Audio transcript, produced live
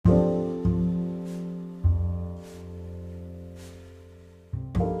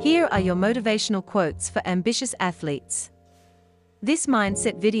Here are your motivational quotes for ambitious athletes. This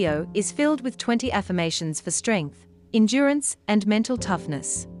mindset video is filled with 20 affirmations for strength, endurance, and mental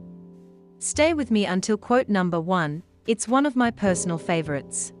toughness. Stay with me until quote number 1, it's one of my personal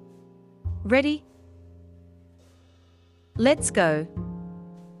favorites. Ready? Let's go.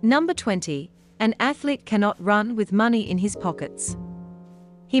 Number 20. An athlete cannot run with money in his pockets.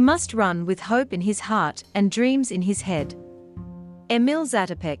 He must run with hope in his heart and dreams in his head. Emil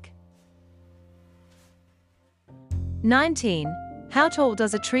Zatopek. 19. How tall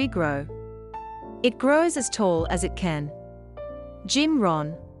does a tree grow? It grows as tall as it can. Jim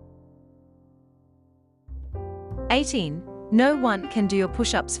Rohn. 18. No one can do your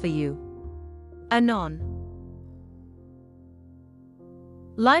push-ups for you. Anon.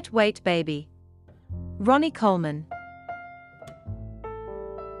 Lightweight baby. Ronnie Coleman.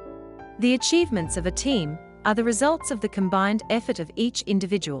 The achievements of a team are the results of the combined effort of each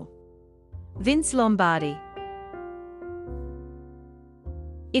individual. Vince Lombardi.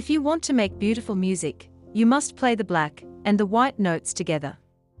 If you want to make beautiful music, you must play the black and the white notes together.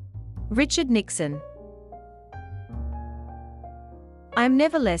 Richard Nixon. I am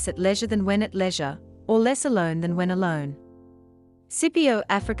never less at leisure than when at leisure, or less alone than when alone. Scipio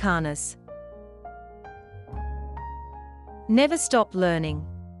Africanus. Never stop learning.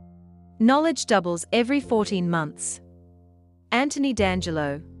 Knowledge doubles every 14 months. Anthony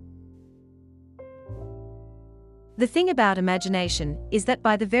D'Angelo. The thing about imagination is that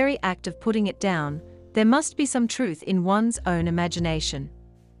by the very act of putting it down, there must be some truth in one's own imagination.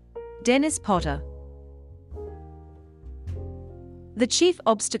 Dennis Potter. The chief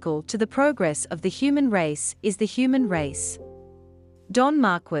obstacle to the progress of the human race is the human race. Don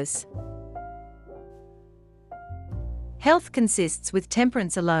Marquis. Health consists with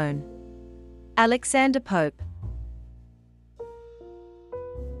temperance alone. Alexander Pope.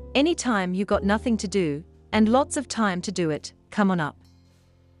 Anytime you got nothing to do, and lots of time to do it, come on up.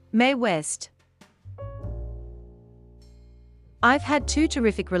 Mae West. I've had 2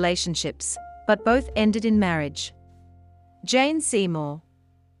 terrific relationships, but both ended in marriage. Jane Seymour.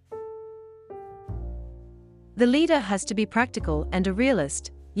 The leader has to be practical and a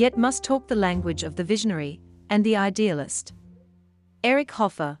realist, yet must talk the language of the visionary and the idealist. Eric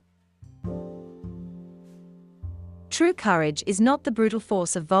Hoffer. True courage is not the brutal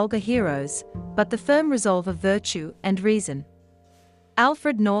force of vulgar heroes, but the firm resolve of virtue and reason.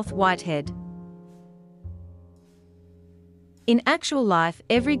 Alfred North Whitehead. In actual life,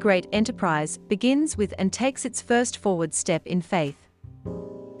 every great enterprise begins with and takes its first forward step in faith.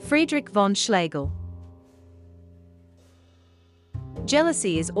 Friedrich von Schlegel.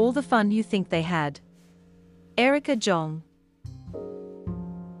 Jealousy is all the fun you think they had. Erica Jong.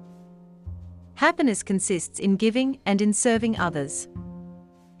 Happiness consists in giving and in serving others.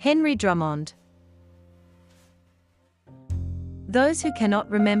 Henry Drummond. Those who cannot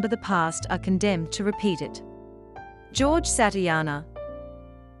remember the past are condemned to repeat it. George Santayana.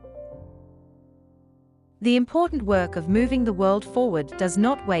 The important work of moving the world forward does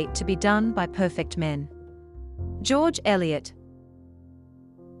not wait to be done by perfect men. George Eliot.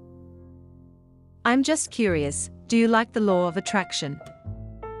 I'm just curious, do you like the law of attraction?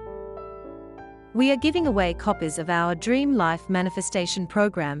 We are giving away copies of our Dream Life Manifestation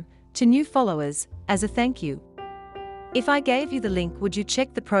program to new followers as a thank you. If I gave you the link, would you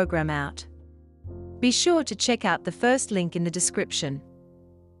check the program out? Be sure to check out the first link in the description.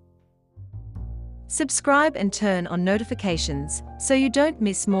 Subscribe and turn on notifications so you don't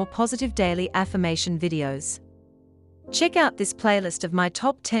miss more positive daily affirmation videos. Check out this playlist of my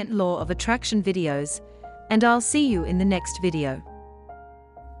top 10 Law of Attraction videos, and I'll see you in the next video.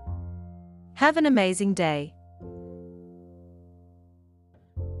 Have an amazing day.